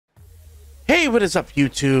Hey, what is up,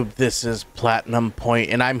 YouTube? This is Platinum Point,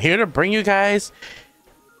 and I'm here to bring you guys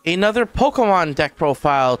another Pokemon deck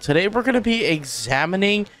profile. Today, we're going to be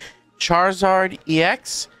examining Charizard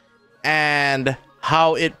EX and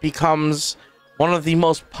how it becomes one of the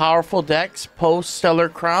most powerful decks post Stellar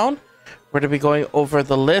Crown. We're going to be going over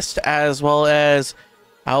the list, as well as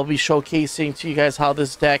I'll be showcasing to you guys how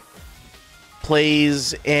this deck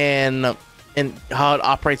plays in how it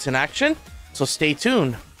operates in action. So stay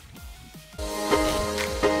tuned.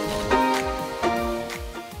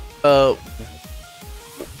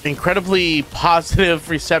 Incredibly positive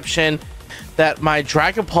reception that my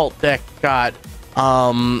Dragapult deck got.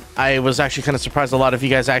 I was actually kind of surprised a lot of you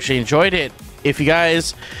guys actually enjoyed it. If you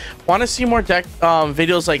guys want to see more deck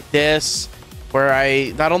videos like this, where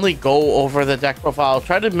I not only go over the deck profile,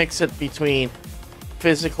 try to mix it between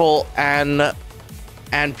physical and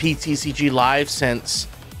PTCG Live, since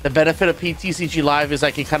the benefit of PTCG Live is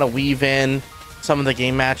I can kind of weave in some of the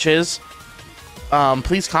game matches.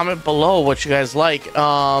 Please comment below what you guys like.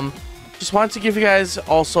 Just wanted to give you guys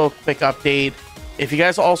also a quick update. If you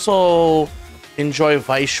guys also enjoy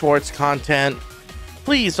Vice Schwartz content,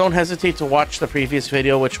 please don't hesitate to watch the previous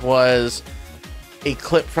video, which was a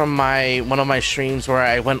clip from one of my streams where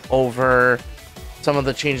I went over some of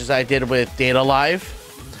the changes I did with Data Live.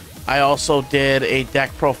 I also did a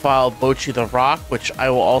deck profile Bochi the Rock, which I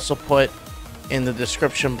will also put in the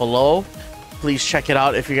description below. Please check it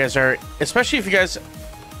out if you guys are, especially if you guys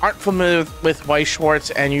aren't familiar with Weiss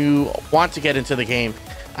Schwartz and you want to get into the game.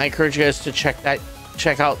 I encourage you guys to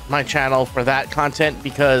check out my channel for that content,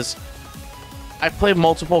 because I play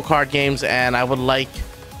multiple card games and I would like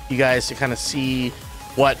you guys to kind of see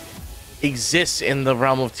what exists in the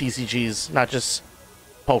realm of TCGs, not just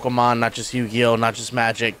Pokemon, not just Yu-Gi-Oh, not just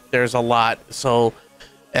Magic. There's a lot. So,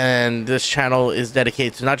 and this channel is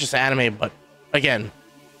dedicated to not just anime, but again,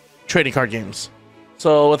 trading card games.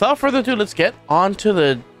 So without further ado, let's get on to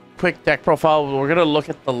the quick deck profile. We're going to look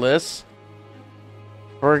at the list.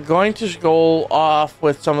 We're going to go off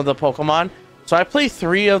with some of the Pokemon. So I play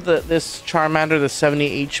 3 of this Charmander, the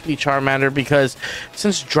 70 HP Charmander, because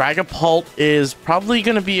since Dragapult is probably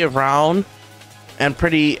going to be around and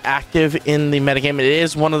pretty active in the metagame, it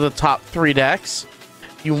is one of the top 3 decks.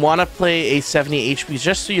 You want to play a 70 HP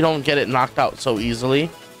just so you don't get it knocked out so easily.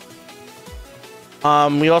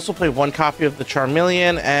 We also play 1 copy of the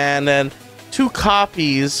Charmeleon and then 2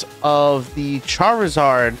 copies of the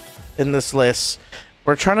Charizard in this list.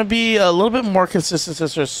 We're trying to be a little bit more consistent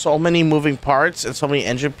since there's so many moving parts and so many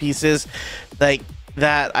engine pieces like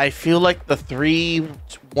that. I feel like the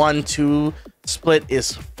 3-1-2 split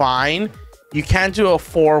is fine. You can do a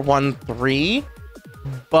 4-1-3,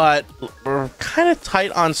 but we're kind of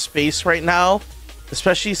tight on space right now,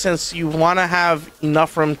 especially since you want to have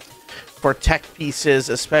enough room for tech pieces,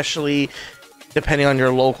 especially depending on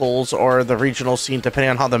your locals or the regional scene,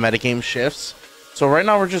 depending on how the metagame shifts. So right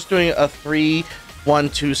now we're just doing a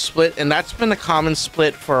 3-1-2 split, and that's been a common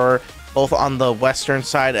split for both on the western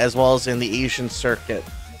side as well as in the Asian circuit.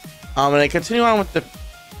 And I continue on with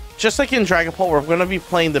just like in Dragapult, we're going to be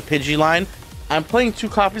playing the Pidgey line. I'm playing 2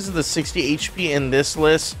 copies of the 60 HP in this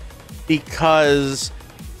list because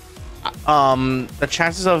the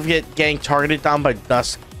chances of getting targeted down by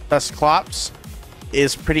Dusclops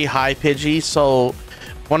is pretty high, Pidgey. So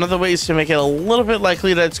one of the ways to make it a little bit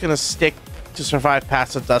likely that it's going to stick to survive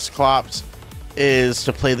past the Dusclops is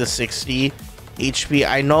to play the 60 HP.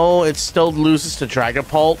 I know it still loses to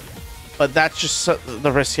Dragapult, but that's just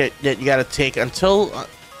the risk that you got to take until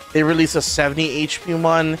they release a 70 HP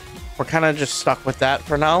one. We're kind of just stuck with that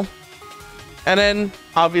for now. And then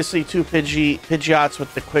obviously 2 Pidgeots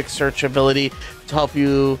with the quick search ability to help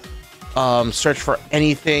you search for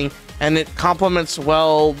anything, and it complements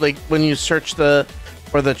well. Like when you search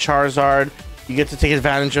for the Charizard, you get to take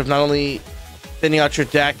advantage of not only thinning out your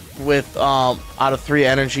deck with out of 3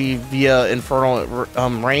 energy via Infernal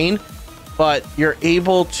Reign, but you're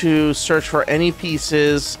able to search for any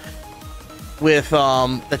pieces with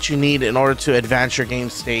that you need in order to advance your game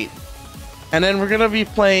state. And then we're gonna be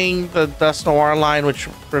playing the Dust Noir line, which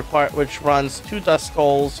runs 2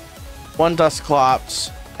 Duskulls, 1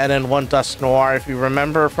 Dusclops, and then 1 Dust Noir. If you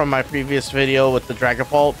remember from my previous video with the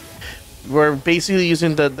Dragapult, we're basically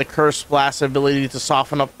using the Curse Blast ability to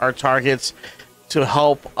soften up our targets to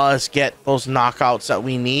help us get those knockouts that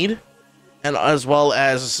we need, and as well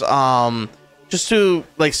as just to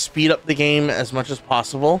like speed up the game as much as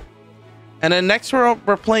possible. And then next we're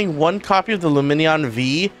playing 1 copy of the Lumineon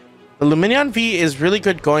V. The Lumineon V is really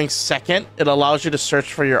good going second. It allows you to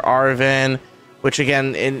search for your Arven, which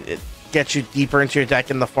again it gets you deeper into your deck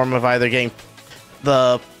in the form of either getting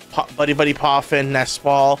the Buddy Poffin, Nest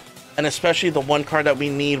Ball, and especially the one card that we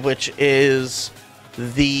need, which is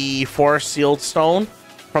the Forest Sealed Stone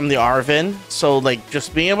from the Arvin. So like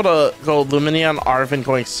just being able to go Lumineon Arvin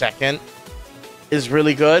going second is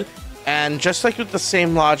really good. And just like with the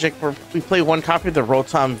same logic, we play one copy of the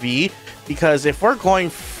Rotom V, because if we're going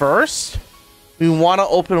first, we want to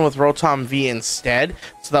open with Rotom V instead,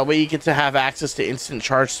 so that way you get to have access to instant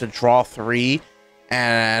charge to draw 3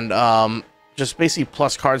 and just basically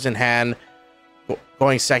plus cards in hand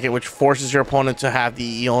going second, which forces your opponent to have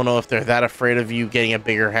the Iono if they're that afraid of you getting a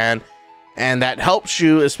bigger hand. And that helps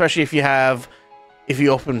you, especially if you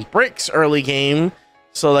open bricks early game.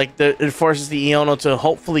 So like it forces the Iono to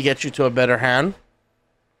hopefully get you to a better hand.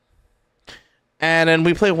 And then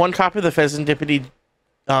we play one copy of the Serendipity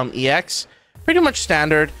EX. Pretty much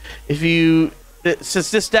standard. Since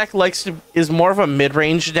this deck is more of a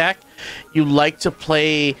mid-range deck, you like to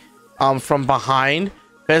play from behind.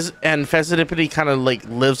 And Serendipity kind of like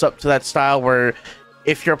lives up to that style, where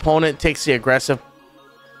if your opponent takes the aggressive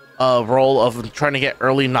role of trying to get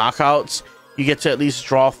early knockouts, you get to at least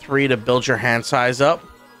draw 3 to build your hand size up.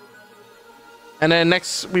 And then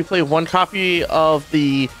next we play one copy of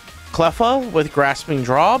the Cleffa with Grasping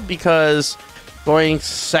Draw, because going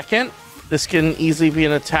second, this can easily be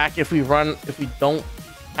an attack if we don't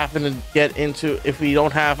have either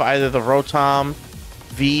the Rotom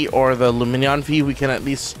V or the Lumineon V. We can at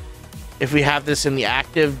least, if we have this in the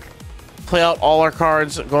active, play out all our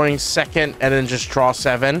cards going second and then just draw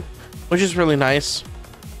 7, which is really nice.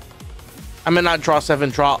 I mean, not draw 7,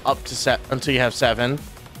 draw up to set until you have 7,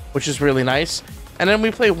 which is really nice. And then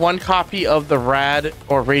we play one copy of the Rad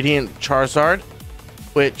or Radiant Charizard,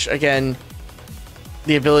 which again,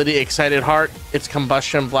 the ability Excited Heart, its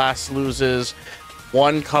Combustion Blast loses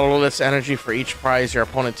 1 colorless energy for each prize your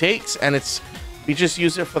opponent takes, and we just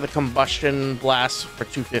use it for the Combustion Blast for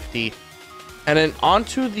 250. And then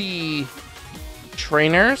onto the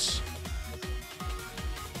trainers.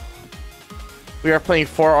 We are playing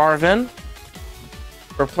 4 Arvin.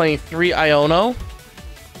 We're playing 3 Iono,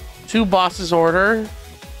 2 Boss's Order,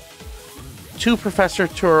 1 Professor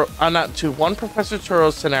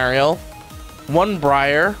Turo Scenario, 1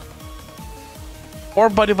 Briar, 4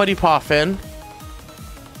 Buddy Buddy Poffin,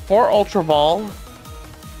 4 Ultra Ball.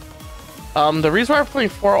 The reason why we're playing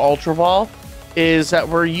 4 Ultra Ball is that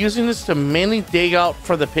we're using this to mainly dig out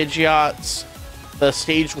for the Pidgeots, the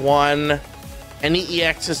Stage 1, any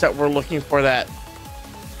EXs that we're looking for that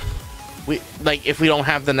if we don't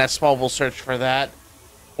have the Nest Ball, we'll search for that,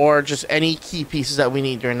 or just any key pieces that we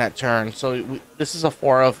need during that turn. So this is a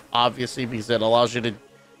 4 of, obviously, because it allows you to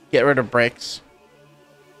get rid of bricks.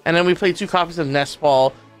 And then we play 2 copies of Nest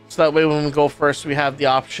Ball, so that way when we go first, we have the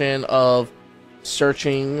option of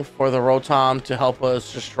searching for the Rotom to help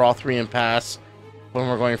us just draw 3 and pass when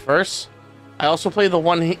we're going first. I also play the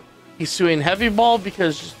 1 Hisuian Heavy Ball,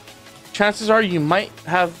 because chances are you might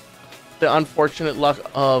have the unfortunate luck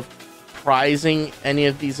of prizing any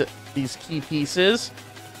of these key pieces,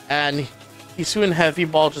 and Hisuian Heavy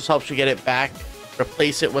Ball just helps you get it back,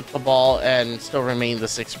 replace it with the ball, and still remain the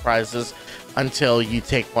 6 prizes until you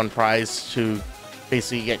take 1 prize to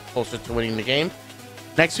basically get closer to winning the game.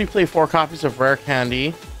 Next, we play 4 copies of Rare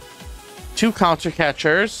Candy, 2 Counter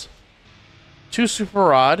Catchers, 2 Super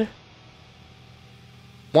Rod,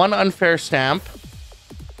 1 Unfair Stamp,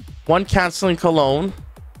 1 Canceling Cologne.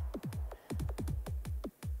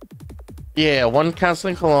 Yeah, 1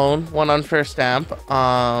 Canceling Cologne, 1 Unfair Stamp.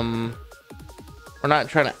 We're not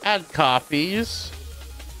trying to add copies.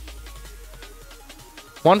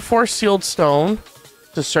 1 Force Sealed Stone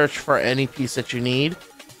to search for any piece that you need.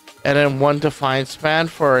 And then 1 Defiance Band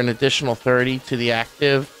for an additional 30 to the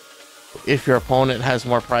active if your opponent has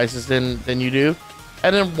more prizes than you do.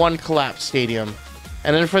 And then 1 Collapse Stadium.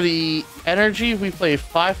 And then for the energy, we play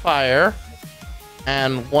 5 Fire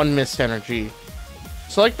and 1 Mist Energy.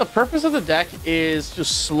 So like the purpose of the deck is to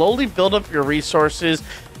slowly build up your resources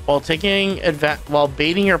while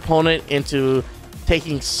baiting your opponent into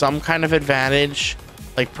taking some kind of advantage,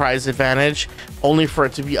 like prize advantage, only for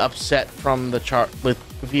it to be upset from the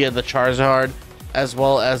via the Charizard, as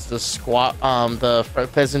well as the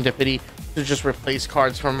Serendipity to just replace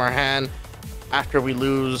cards from our hand after we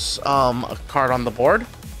lose a card on the board.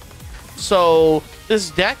 So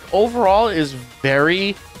this deck overall is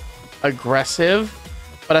very aggressive,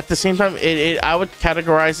 but at the same time, I would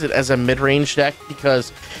categorize it as a mid-range deck,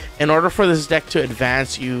 because in order for this deck to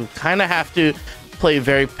advance, you kind of have to play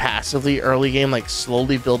very passively early game, like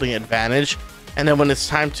slowly building advantage, and then when it's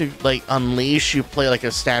time to like unleash, you play like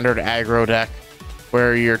a standard aggro deck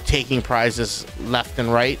where you're taking prizes left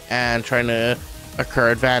and right and trying to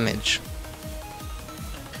occur advantage.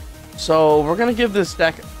 So we're gonna give this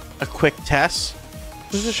deck a quick test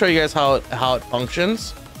just to show you guys how it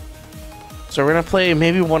functions. So we're gonna play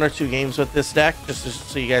maybe 1 or 2 games with this deck just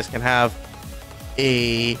so you guys can have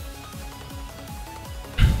a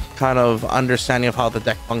kind of understanding of how the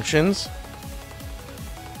deck functions.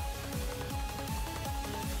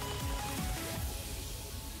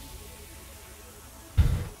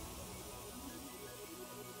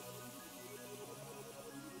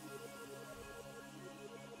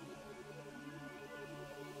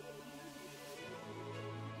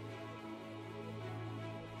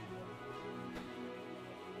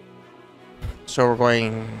 So we're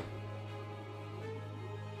going.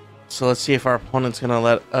 So let's see if our opponent's gonna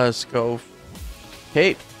let us go.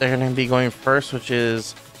 Okay, they're gonna be going first, which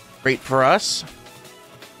is great for us.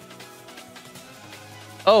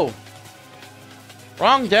 Oh,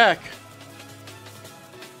 wrong deck.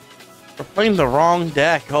 We're playing the wrong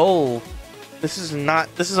deck. Oh, this is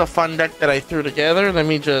a fun deck that I threw together. Let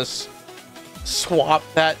me just swap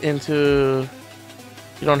that into.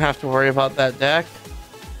 You don't have to worry about that deck.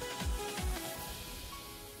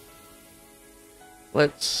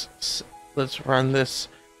 Let's run this.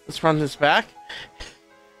 Let's run this back.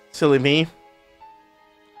 Silly me.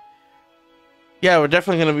 Yeah, we're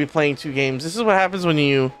definitely going to be playing 2 games. This is what happens when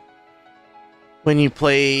you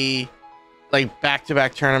play like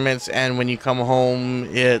back-to-back tournaments, and when you come home,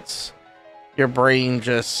 it's your brain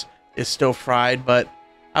just is still fried. But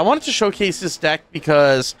I wanted to showcase this deck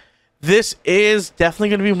because this is definitely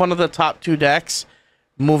going to be one of the top 2 decks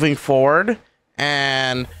moving forward,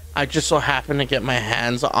 and I just so happen to get my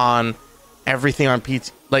hands on everything on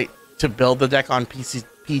PT, like to build the deck on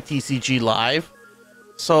PTCG Live.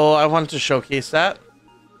 So I wanted to showcase that.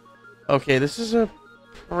 Okay, this is a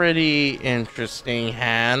pretty interesting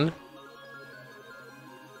hand.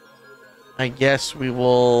 I guess we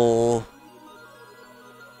will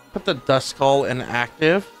put the Duskull in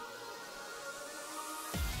active.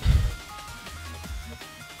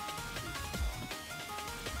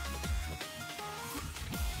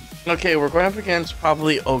 Okay, we're going up against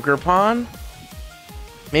probably Ogerpon.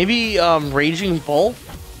 Maybe Raging Bolt.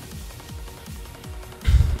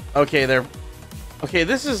 Okay, okay,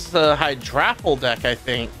 this is the Hydrapple deck, I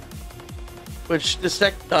think. Which this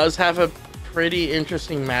deck does have a pretty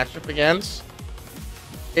interesting matchup against.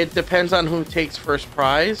 It depends on who takes first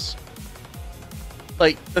prize.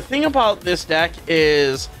 Like, the thing about this deck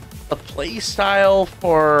is the play style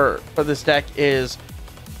for this deck is,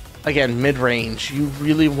 again, mid-range. You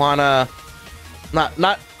really wanna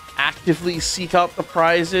not actively seek out the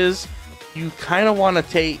prizes. You kind of want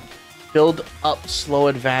to build up slow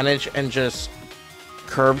advantage and just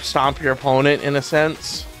curb stomp your opponent in a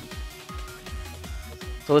sense.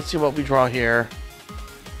 So let's see what we draw here.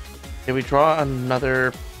 Okay, we draw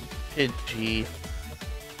another Pidgey.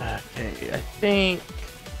 Okay, I think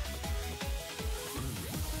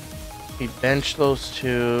we bench those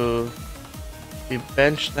 2. We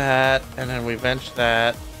bench that, and then we bench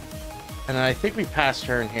that, and then I think we pass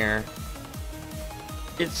turn here.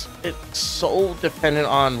 It's so dependent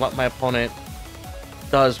on what my opponent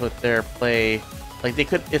does with their play. Like, they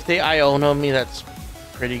could, if they Iono me, that's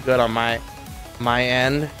pretty good on my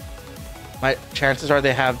end. My chances are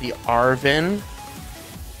they have the Arvin,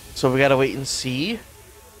 so we gotta wait and see.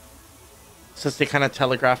 Since they kind of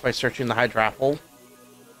telegraph by searching the Hydrapple.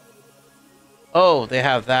 Oh, they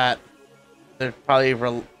have that. They're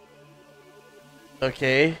probably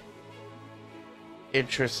okay.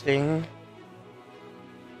 Interesting.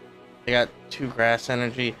 They got 2 grass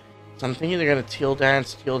energy. So I'm thinking they're gonna teal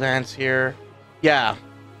dance here. Yeah.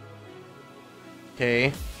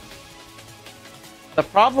 Okay. The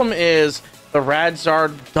problem is the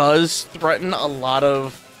Radzard does threaten a lot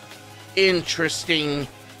of interesting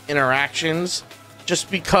interactions just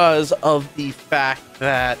because of the fact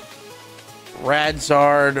that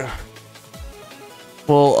Radzard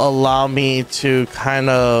will allow me to kind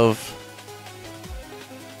of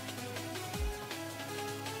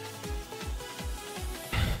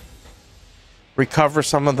recover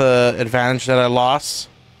some of the advantage that I lost.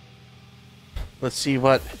 Let's see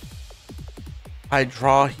what I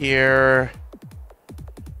draw here.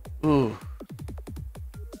 Ooh.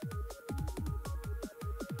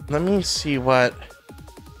 Let me see what's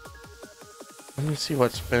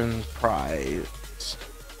been prized.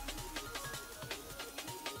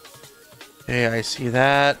 Okay, I see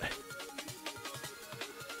that.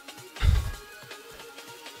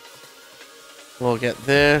 We'll get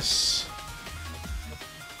this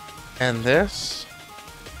and this.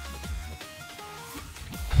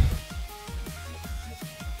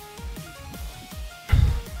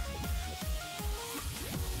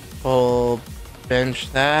 We'll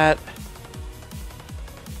bench that.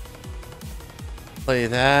 Play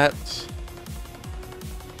that.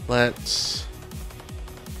 Let's...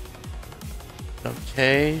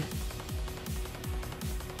 Okay.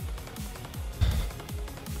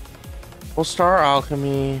 We'll start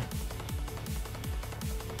alchemy.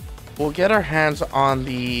 We'll get our hands on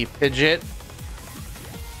the Pidgeot,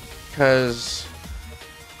 because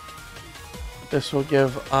this will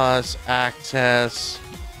give us access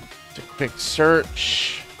to quick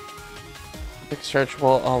search. Quick search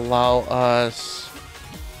will allow us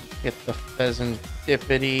to get the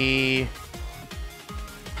Pheasantipity.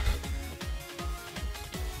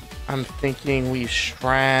 I'm thinking we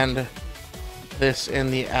strand this in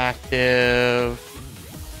the active.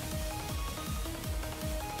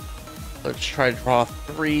 Let's try draw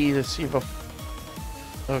 3 to see if...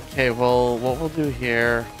 Okay, well, what we'll do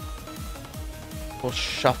here, we'll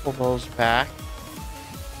shuffle those back.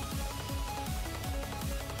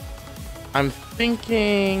 I'm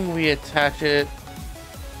thinking we attach it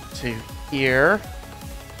to here,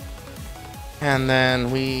 and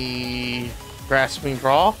then we grasping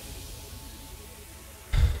draw.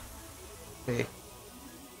 Okay.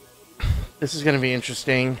 This is going to be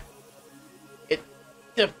interesting. It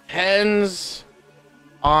depends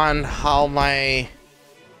on how my...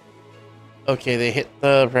 Okay, they hit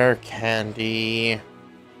the rare candy.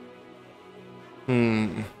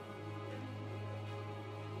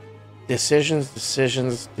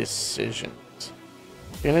 Decisions.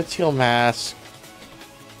 Gonna teal mask.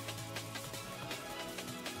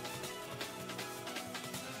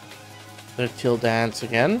 The teal dance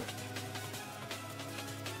again.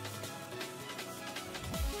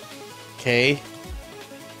 Okay.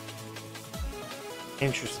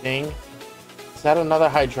 Interesting. Is that another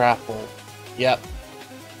Hydrapple? Yep.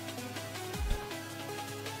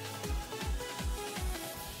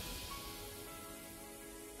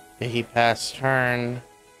 Okay, he passed turn.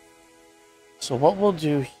 So what we'll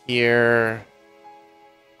do here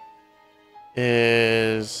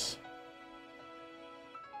is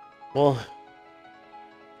we'll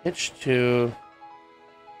pitch 2.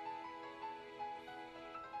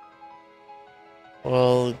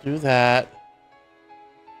 We'll do that.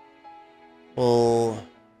 We'll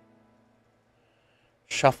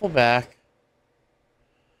shuffle back.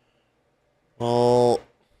 We'll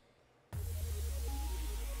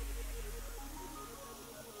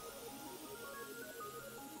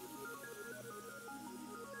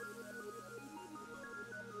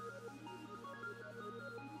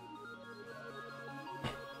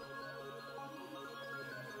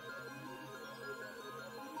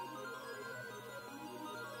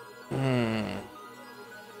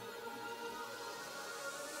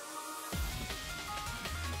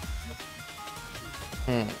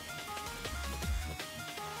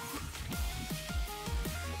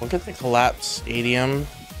We'll get the collapsed stadium.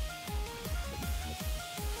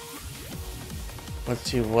 Let's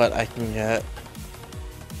see what I can get.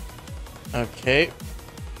 Okay.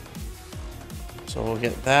 So we'll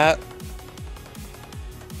get that.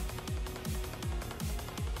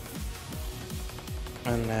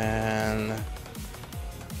 And then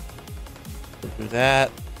we'll do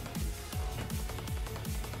that.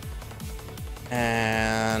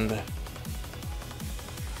 And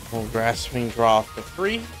we'll grasping draw for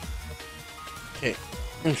 3. Okay,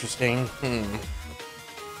 interesting.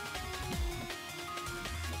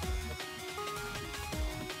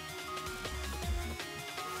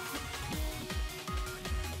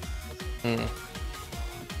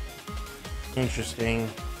 Interesting.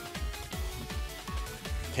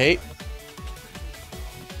 Okay.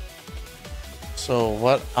 So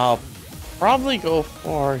what I'll probably go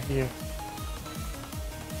for here.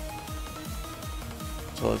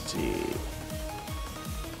 So let's see.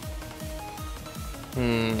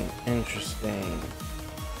 Interesting.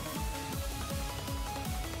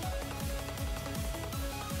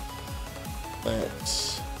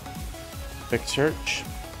 Let's quick search.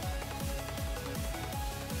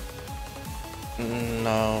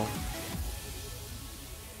 No.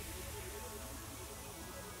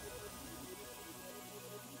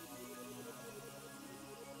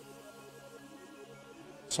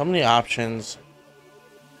 So many options.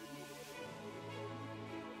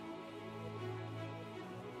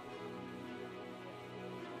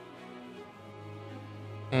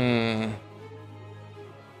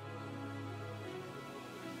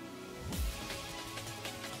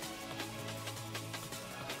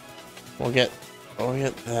 We'll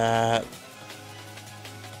get that.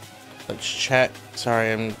 Let's check.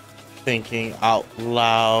 Sorry, I'm thinking out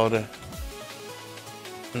loud.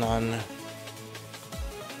 None.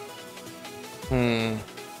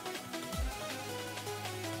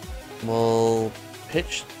 We'll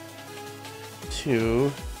pitch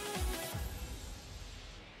 2.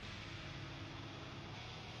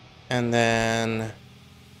 And then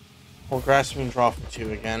we'll grasping draw for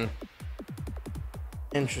 2 again.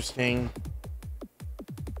 Interesting.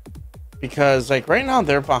 Because like right now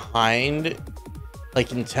they're behind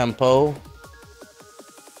like in tempo.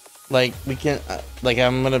 Like we can like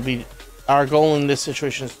I'm gonna be, our goal in this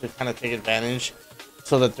situation is to kind of take advantage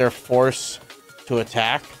so that they're forced to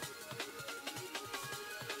attack.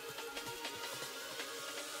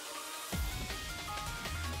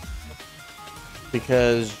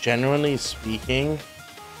 Because generally speaking,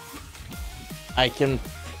 I can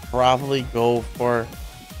probably go for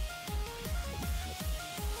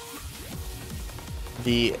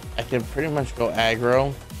I can pretty much go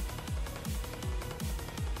aggro.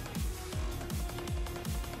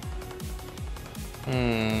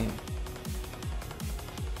 Hmm.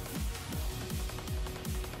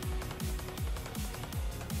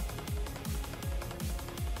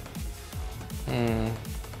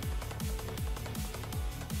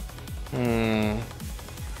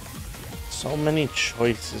 So many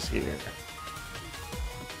choices here.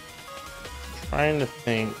 Trying to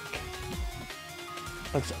think.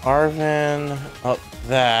 Let's Arven up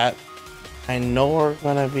that. I know we're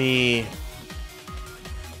gonna be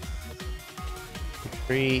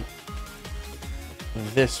retreat.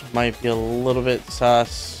 This might be a little bit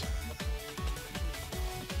sus.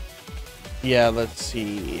 Yeah, let's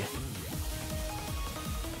see.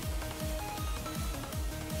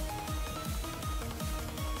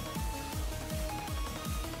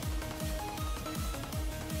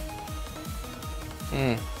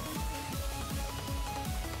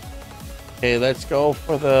 Okay, let's go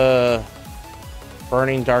for the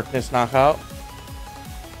Burning Darkness knockout.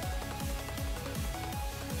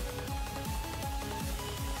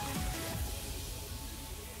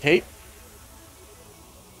 Okay.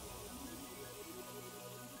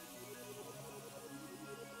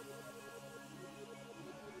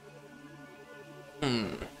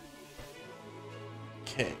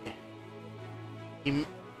 Okay. He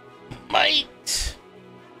might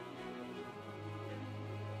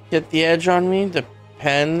get the edge on me,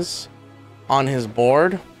 depends on his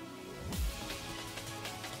board.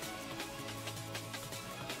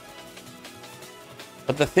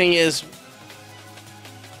 But the thing is,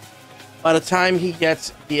 by the time he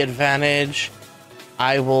gets the advantage,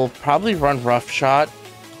 I will probably run Rough Shot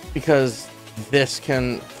because this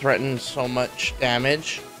can threaten so much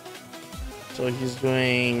damage. So he's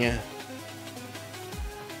doing...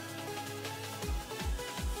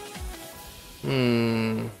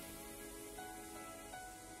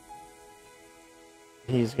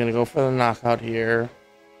 He's gonna go for the knockout here.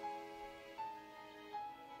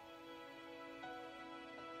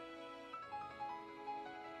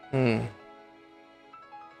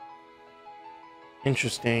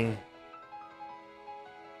 Interesting.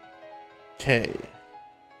 Okay.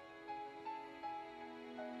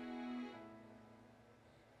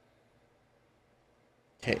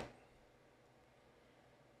 Okay.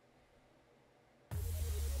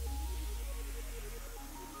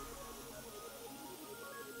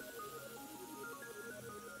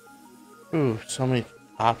 Ooh, so many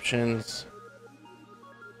options.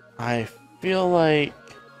 I feel like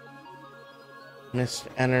Mist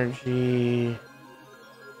Energy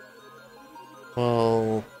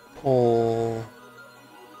will pull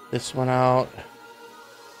this one out.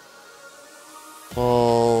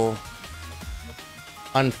 Pull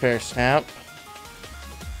Unfair Snap.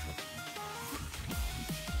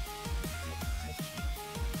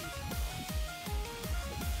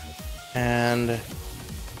 And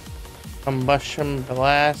Combustion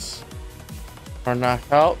Blast or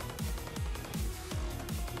Knockout.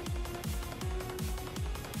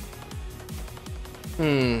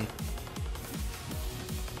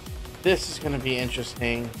 This is going to be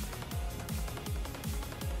interesting.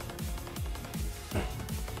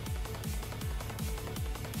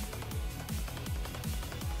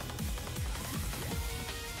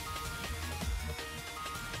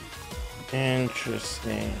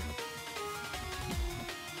 Interesting.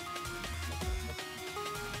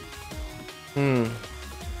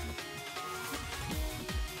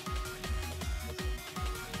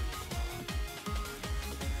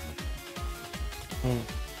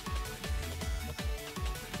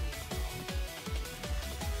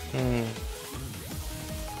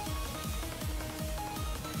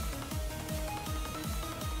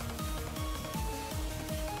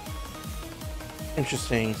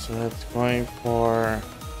 Interesting, so that's going for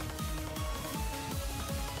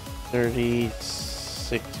 30,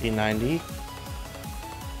 60, 90,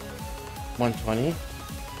 120.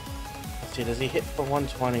 Let's see, does he hit for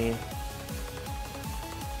 120?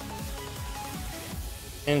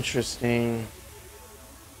 Interesting.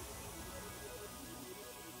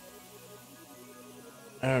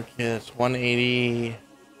 Okay, that's 180.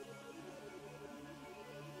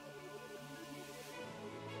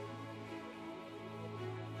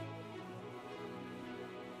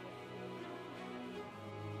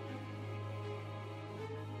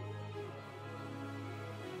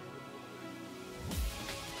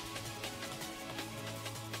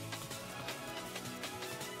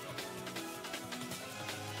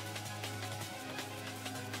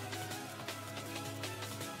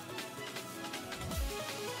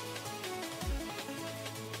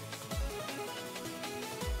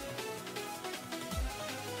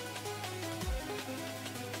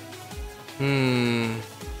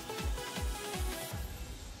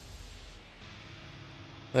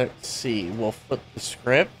 Let's see. We'll flip the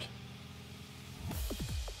script.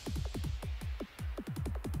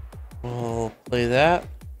 We'll play that.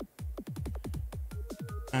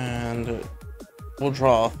 And we'll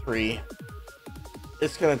draw 3.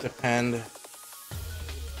 It's gonna depend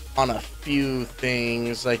on a few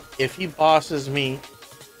things. Like, if he bosses me,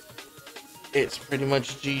 it's pretty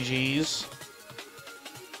much GG's.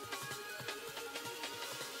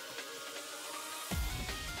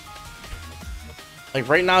 Like,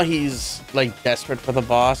 right now he's like desperate for the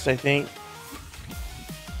boss, I think.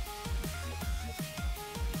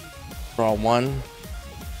 Draw 1.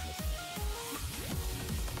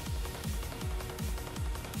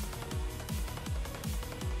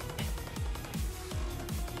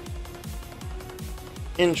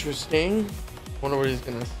 Interesting. Wonder what he's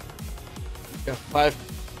gonna. Got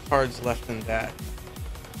 5 cards left in that.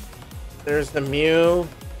 There's the Mew.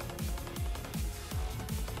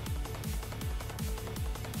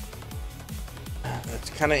 That's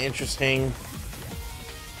kind of interesting,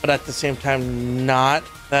 but at the same time not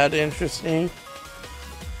that interesting.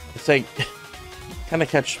 It's like kind of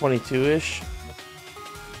catch 22-ish.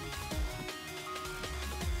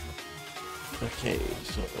 Okay,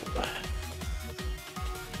 so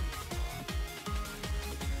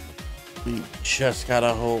we just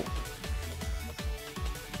gotta hope.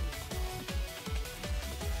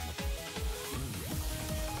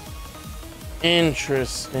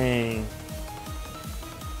 Interesting.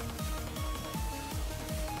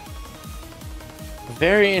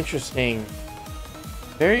 Very interesting.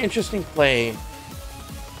 Very interesting play.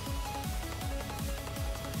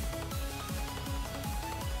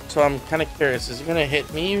 So I'm kind of curious, is he gonna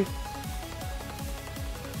hit me?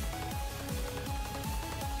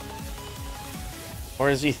 Or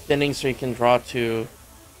is he thinning so he can draw 2?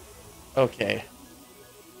 Okay.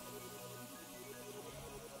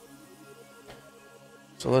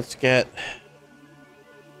 So let's get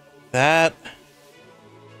that.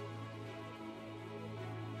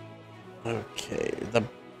 Okay, the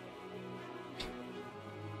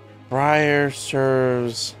Briar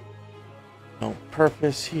serves no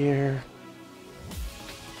purpose here.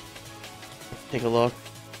 Let's take a look.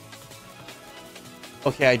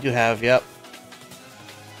 Okay, I do have, yep.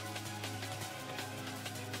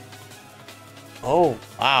 Oh,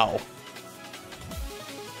 wow.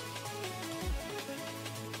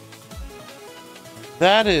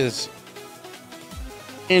 That is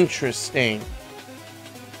interesting.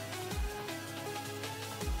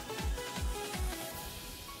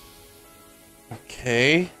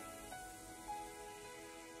 Okay.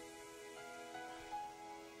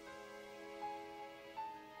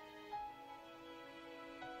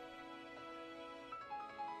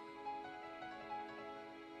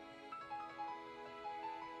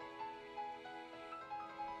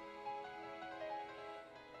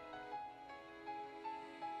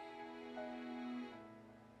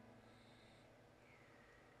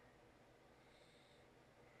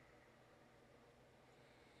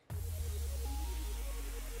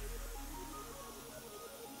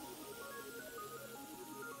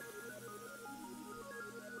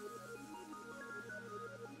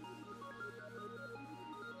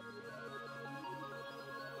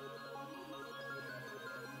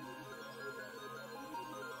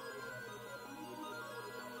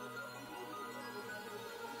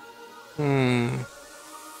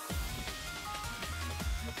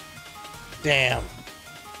 Damn.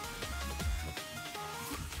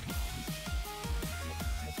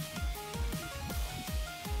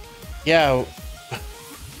 Yeah.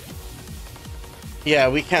 Yeah,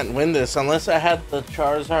 we can't win this unless I had the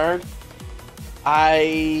Charizard.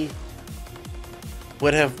 I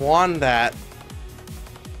would have won that.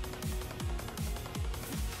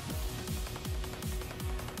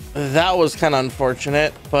 That was kind of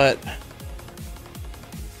unfortunate, but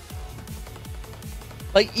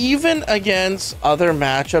Like, even against other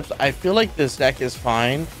matchups, I feel like this deck is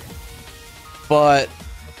fine. But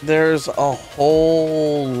there's a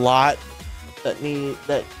whole lot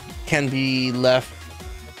that can be left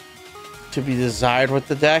to be desired with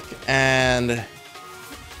the deck, and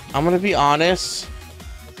I'm gonna be honest,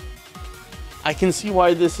 I can see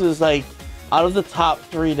why this is like, out of the top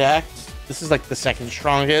 3 decks, this is like the second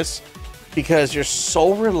strongest, because you're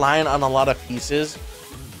so reliant on a lot of pieces,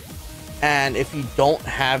 and if you don't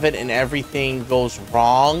have it and everything goes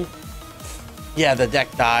wrong, yeah, the deck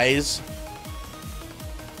dies.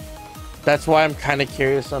 That's why I'm kind of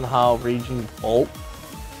curious on how Raging Bolt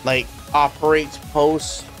like operates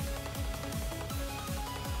post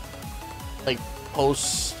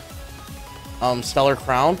Stellar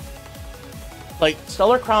Crown. Like,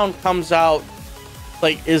 Stellar Crown comes out,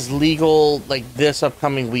 like, is legal like this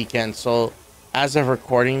upcoming weekend, so as of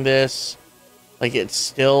recording this, like, it's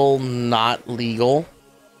still not legal.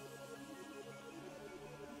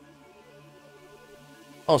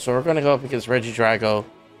 Oh, so we're gonna go up against Regidrago.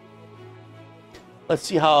 Let's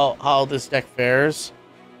see how this deck fares,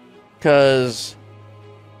 because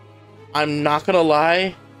I'm not gonna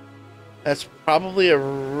lie, that's probably a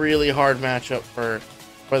really hard matchup for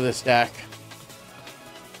this deck.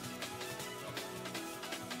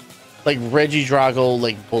 Like, Regidrago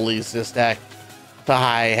like bullies this deck to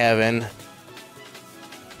high heaven.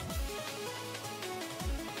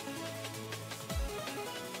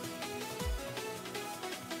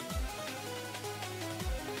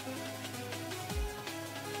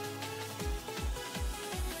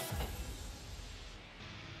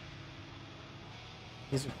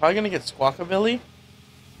 He's probably gonna get Squawkabilly.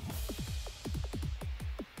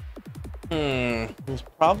 He's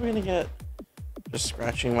probably gonna get, just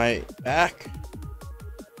scratching my back.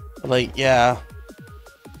 But, like, yeah.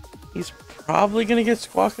 He's probably gonna get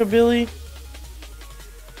Squawkabilly.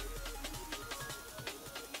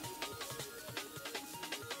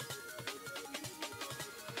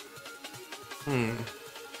 Yeah,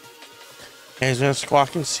 he's gonna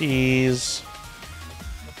Squawk and Seize.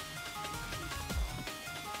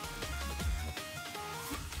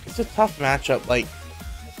 It's a tough matchup, like,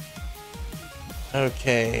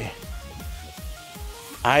 okay.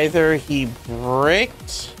 Either he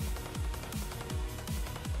bricked,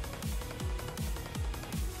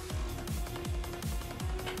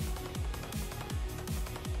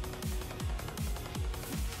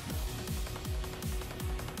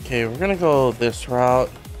 okay, we're gonna go this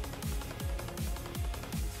route,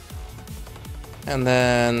 and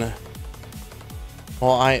then,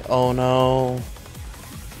 well, oh no.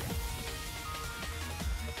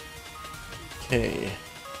 Okay.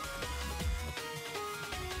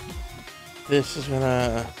 This is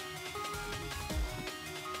gonna,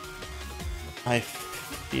 I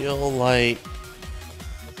feel like,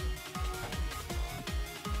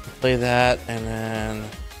 play that and then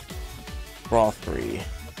draw 3.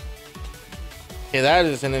 Okay, that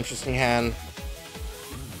is an interesting hand.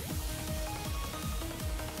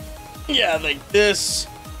 Yeah, like this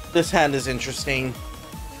hand is interesting.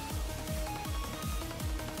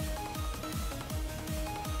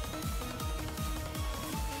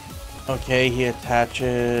 Okay, he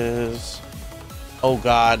attaches. Oh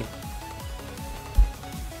god.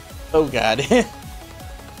 Oh god.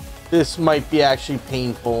 This might be actually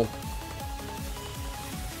painful.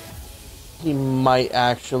 He might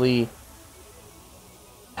actually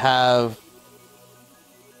have...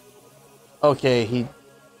 Okay,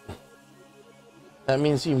 that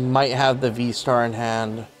means he might have the V-Star in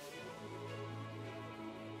hand.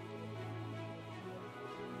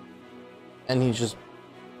 And he just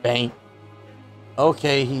banked.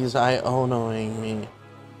 Okay, he's Ionoing me.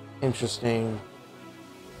 Interesting.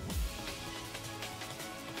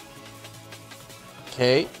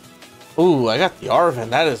 Okay. Ooh, I got the Arven.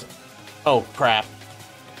 That is... Oh, crap.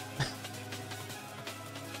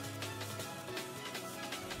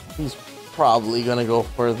 He's probably gonna go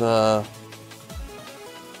for the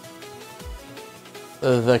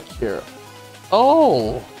cure.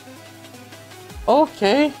 Oh!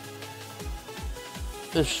 Okay.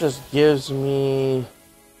 This just gives me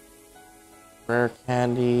rare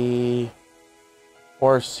candy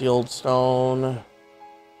or sealed stone.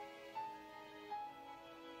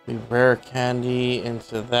 We rare candy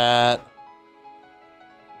into that.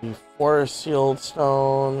 Before sealed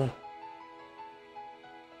stone.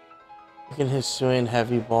 We can Hisuian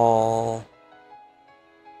heavy ball.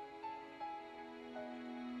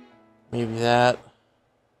 Maybe that.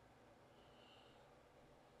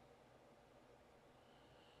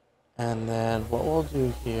 And then what we'll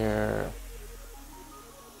do here,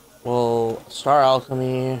 we'll Star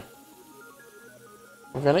Alchemy.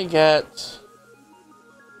 We're gonna get...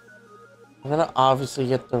 I'm gonna obviously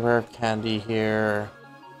get the rare candy here.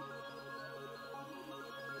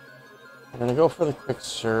 I'm gonna go for the quick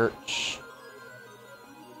search.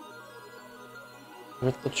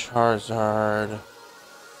 With the Charizard.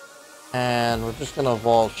 And we're just gonna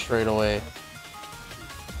evolve straight away.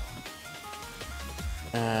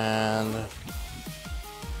 And...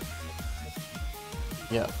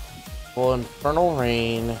 yeah. Well, Infernal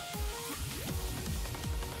Reign.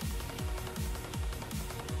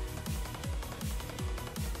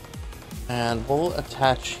 And we'll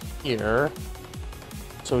attach here.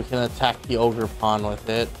 So we can attack the Ogre Pond with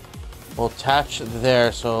it. We'll attach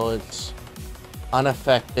there so it's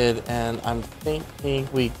unaffected. And I'm thinking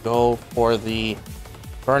we go for the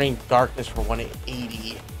Burning Darkness for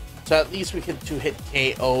 180. So at least we can 2-hit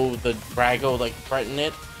KO the Drago, like threaten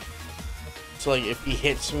it. So like if he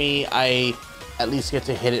hits me, I at least get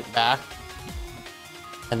to hit it back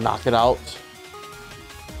and knock it out.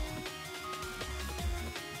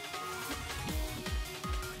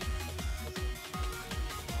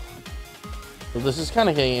 So this is kind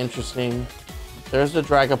of getting interesting. There's the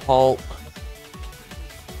Dragapult.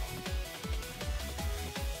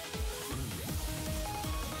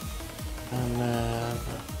 And then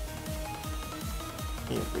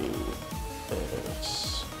maybe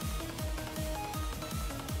this.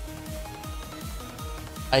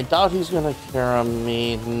 I doubt he's gonna carry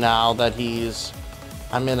me now that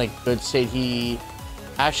I'm in a good state. He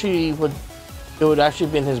actually would. It would actually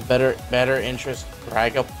be in his better interest to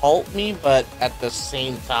Dragapult me, but at the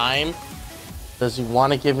same time, does he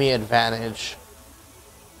want to give me advantage?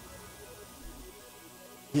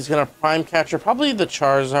 He's gonna Prime Catcher, probably the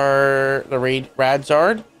Charizard, the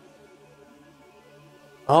Radzard.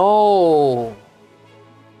 Oh,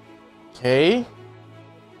 okay.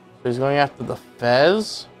 So he's going after the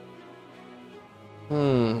Fez.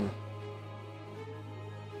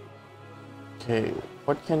 Okay,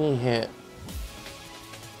 what can he hit?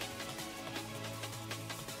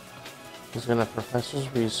 He's gonna Professor's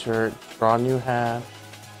Research, draw a new hat.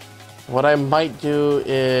 What I might do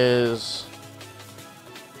is,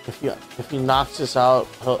 if he knocks this out,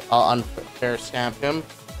 I'll unfair stamp him.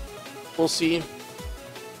 We'll see.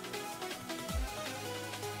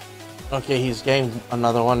 Okay, he's getting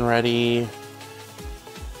another one ready.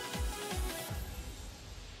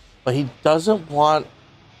 But he doesn't want...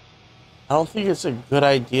 I don't think it's a good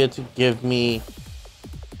idea to give me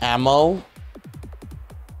ammo.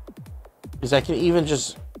 Because I can even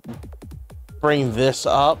just bring this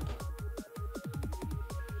up.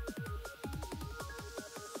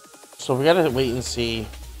 So we gotta wait and see.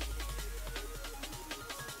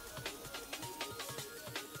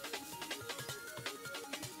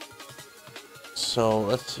 So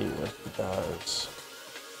let's see what he does.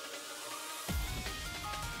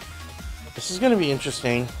 This is gonna be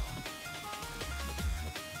interesting.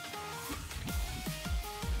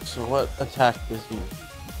 So what attack does he?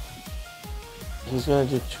 He's gonna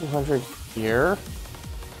do 200 here.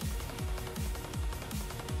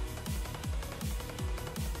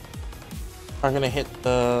 I'm gonna hit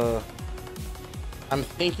the... I'm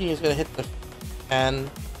thinking he's gonna hit the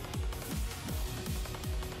 10.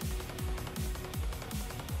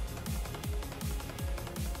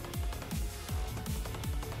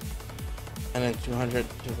 And then 200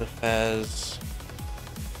 to the Fez.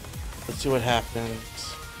 Let's see what happens.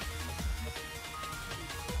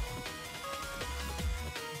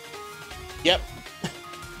 Yep.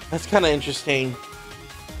 That's kind of interesting.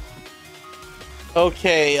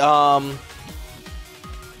 Okay, I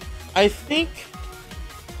think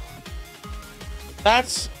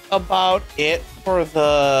that's about it for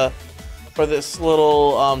this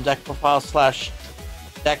little deck profile slash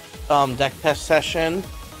deck test session.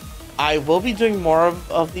 I will be doing more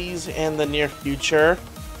of these in the near future,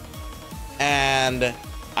 and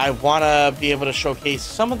I want to be able to showcase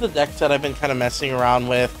some of the decks that I've been kind of messing around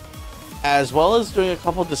with, as well as doing a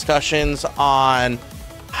couple discussions on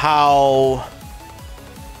how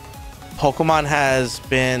Pokemon has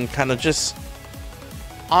been kind of just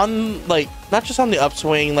on, like, not just on the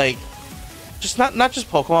upswing, like just not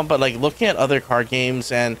just Pokemon, but like looking at other card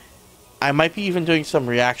games. And I might be even doing some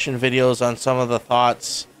reaction videos on some of the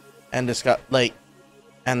thoughts and discuss, like,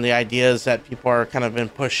 and the ideas that people are kind of been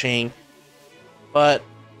pushing. But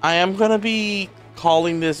I am gonna be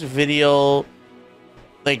calling this video,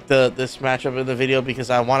 like, this matchup in the video,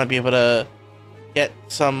 because I want to be able to get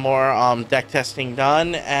some more deck testing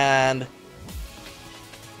done, and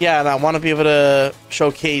yeah, and I want to be able to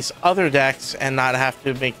showcase other decks and not have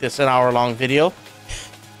to make this an hour-long video.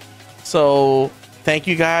 So thank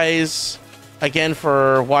you guys again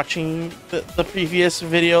for watching the previous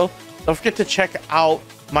video. Don't forget to check out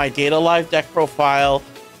my Data Live deck profile,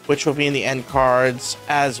 which will be in the end cards,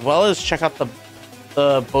 as well as check out the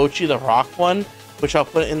Bochi the Rock one, which I'll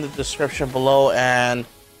put in the description below. And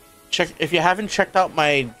check if you haven't checked out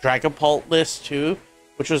my Dragapult list too,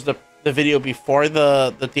 which was the video before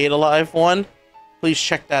the Data Live one. Please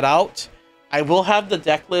check that out. I will have the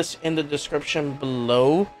deck list in the description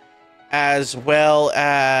below, as well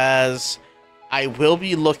as I will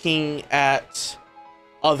be looking at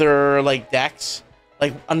other like decks,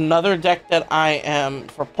 like another deck that I am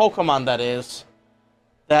for Pokemon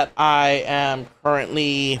that I am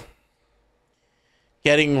currently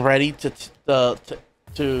getting ready to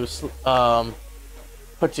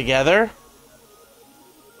put together.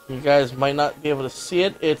 You guys might not be able to see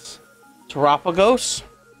it. It's Terapagos.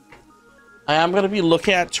 I am going to be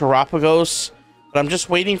looking at Terapagos, but I'm just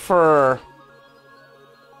waiting for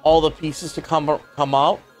all the pieces to come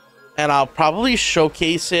out, and I'll probably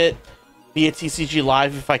showcase it via TCG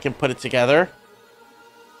Live if I can put it together.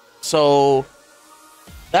 So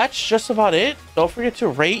that's just about it. Don't forget to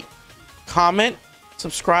rate, comment,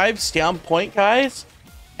 subscribe, stay on point, guys.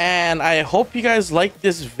 And I hope you guys like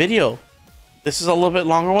this video. This is a little bit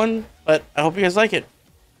longer one, but I hope you guys like it.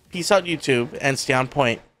 Peace out, YouTube, and stay on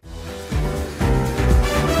point.